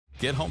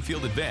Get home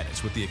field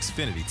advantage with the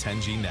Xfinity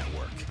 10G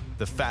network.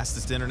 The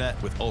fastest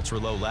internet with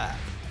ultra-low lag.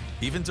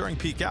 Even during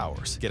peak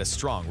hours, get a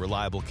strong,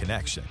 reliable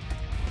connection.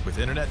 With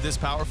internet this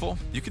powerful,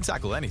 you can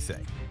tackle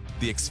anything.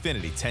 The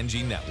Xfinity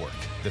 10G network.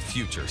 The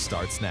future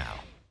starts now.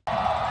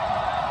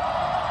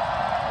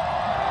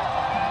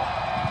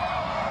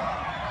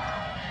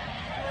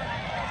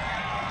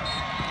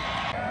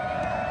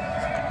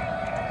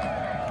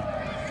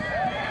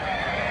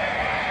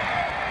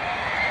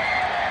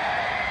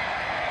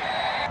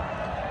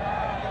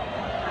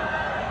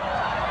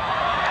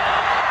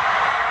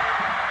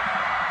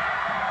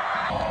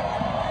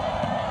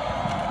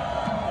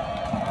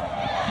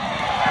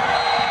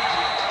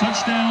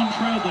 Touchdown,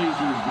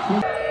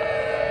 Trailblazers.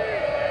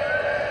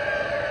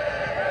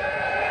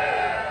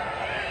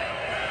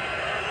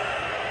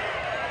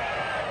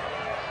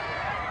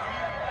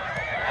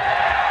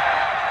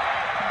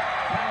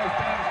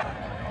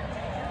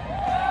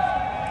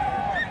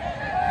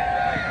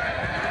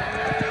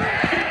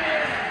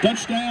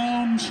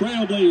 Touchdown,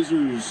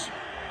 Trailblazers.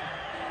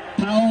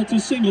 Powell to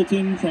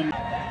Singleton from...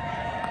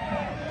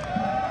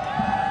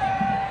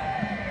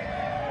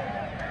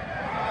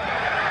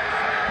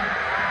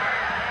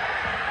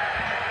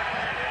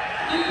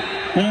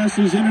 Pass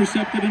is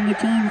intercepted in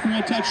return for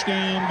a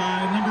touchdown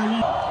by number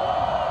 1.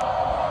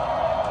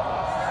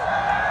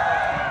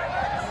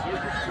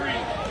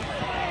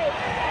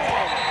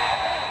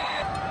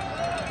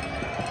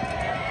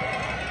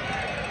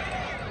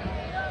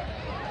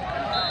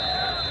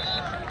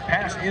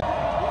 Pass in.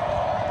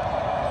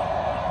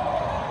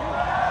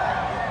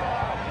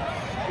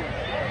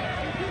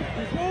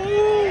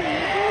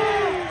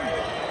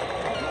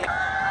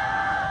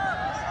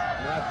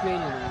 Not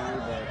opinion.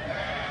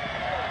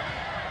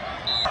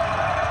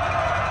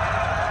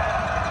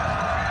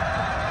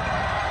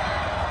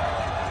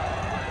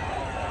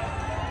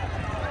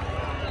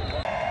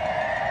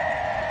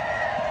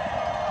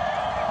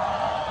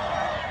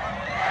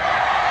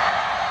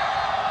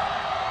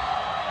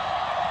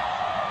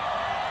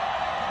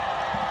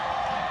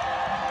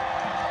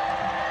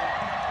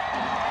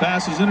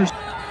 Pass is intercepted.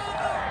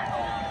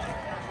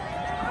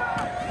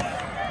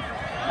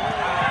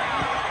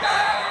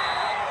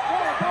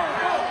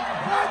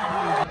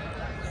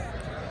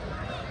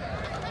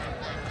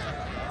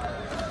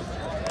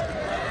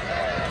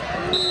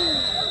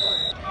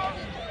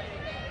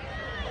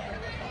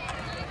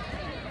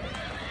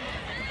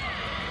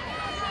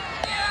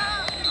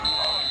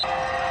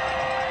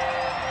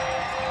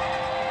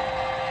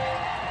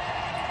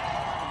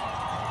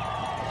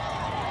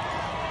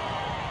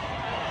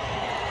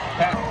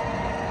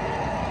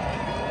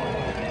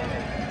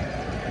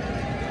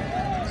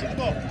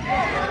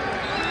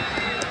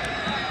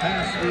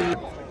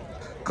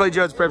 Clay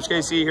Jones, Preps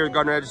KC here with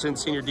Gardner-Edgerton,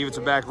 senior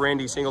defensive back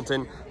Randy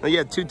Singleton. Now, you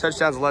had 2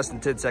 touchdowns in less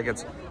than 10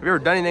 seconds. Have you ever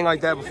done anything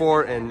like that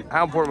before, and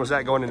how important was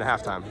that going into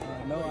halftime?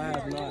 No, I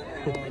have not.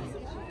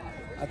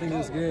 I think it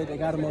was good. They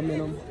got a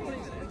momentum.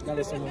 Got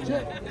us some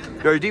momentum.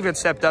 Your defense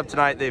stepped up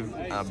tonight. They've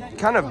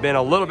kind of been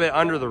a little bit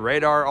under the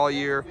radar all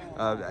year.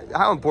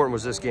 How important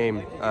was this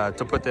game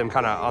to put them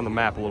kind of on the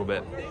map a little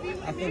bit?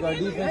 I think our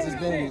defense has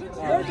been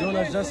doing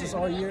us justice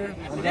all year.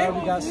 I'm glad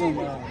we got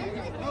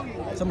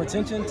some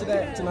attention to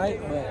that tonight,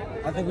 but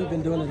I think we've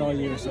been doing it all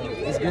year, so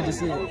it's good to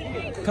see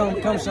it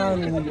come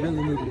shine when we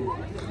really need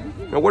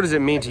it. Now, what does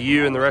it mean to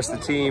you and the rest of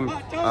the team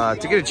to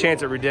get a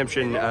chance at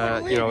redemption,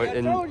 you know,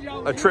 in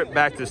a trip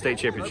back to the state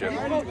championship?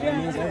 That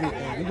means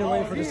everything. We've been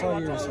waiting for this all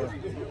year, so.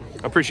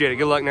 I appreciate it.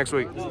 Good luck next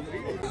week.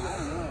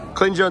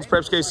 Clayton Jones,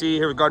 Preps KC,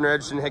 here with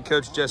Gardner-Edgerton head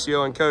coach Jesse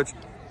Owen. Coach, you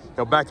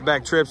know,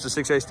 back-to-back trips to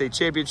 6A state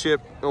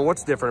championship. You know,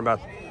 what's different about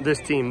this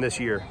team this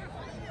year?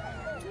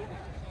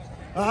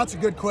 That's a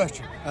good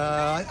question.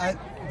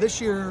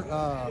 This year,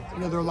 you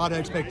know, there are a lot of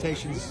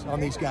expectations on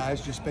these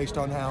guys just based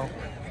on how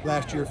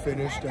last year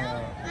finished.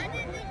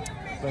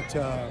 But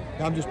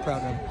I'm just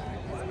proud of them.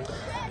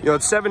 You know,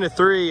 it's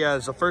 7-3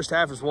 as the first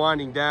half is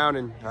winding down,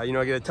 and you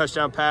know, get a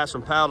touchdown pass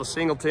from Powell to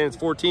Singleton. It's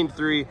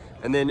 14-3,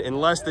 and then in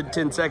less than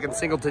 10 seconds,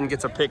 Singleton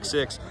gets a pick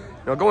 6.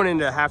 You know, going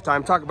into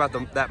halftime, talk about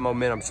that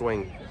momentum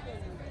swing.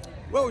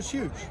 Well, it was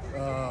huge.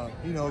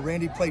 You know,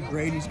 Randy played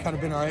great. He's kind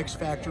of been our X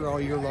factor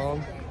all year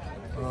long.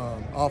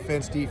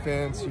 Offense,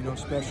 defense, you know,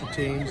 special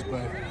teams,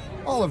 but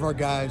all of our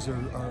guys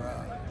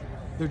are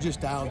they're just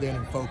dialed in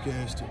and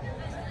focused.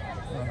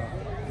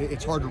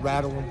 It's hard to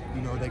rattle them.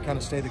 You know, they kind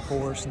of stay the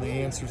course and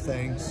they answer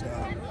things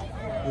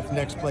with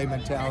next play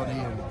mentality,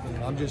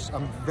 and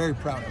I'm very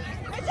proud of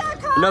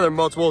them. Another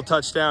multiple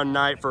touchdown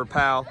night for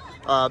Powell.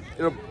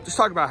 You know, just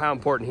talk about how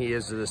important he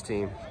is to this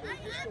team.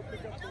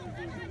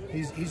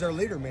 He's our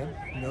leader, man.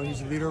 You know, he's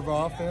the leader of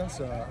our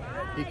offense.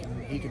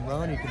 He can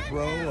run, he can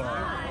throw.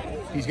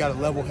 He's got a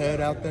level head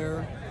out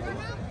there.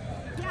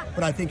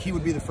 But I think he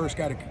would be the first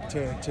guy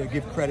to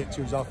give credit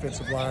to his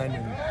offensive line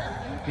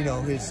and, you know,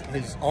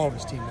 all of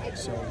his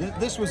teammates. So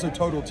this was a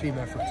total team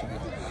effort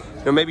tonight.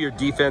 You know, maybe your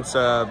defense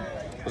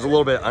was a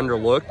little bit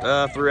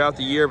underlooked throughout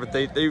the year, but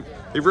they've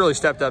really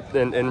stepped up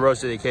and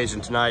rose to the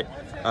occasion tonight.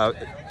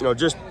 You know,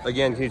 just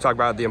again, can you talk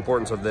about the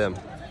importance of them?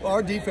 Well,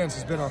 our defense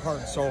has been our heart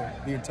and soul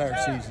the entire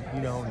season,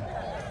 you know. And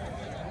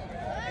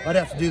I'd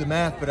have to do the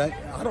math, but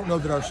I don't know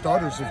that our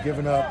starters have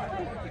given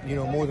up, you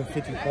know, more than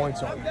 50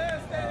 points all year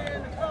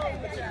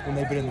when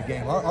they've been in the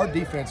game. Our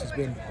defense has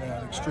been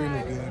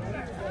extremely good,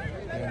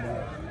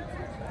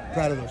 and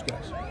proud of those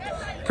guys.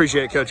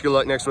 Appreciate it, Coach. Good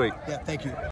luck next week. Yeah, thank you.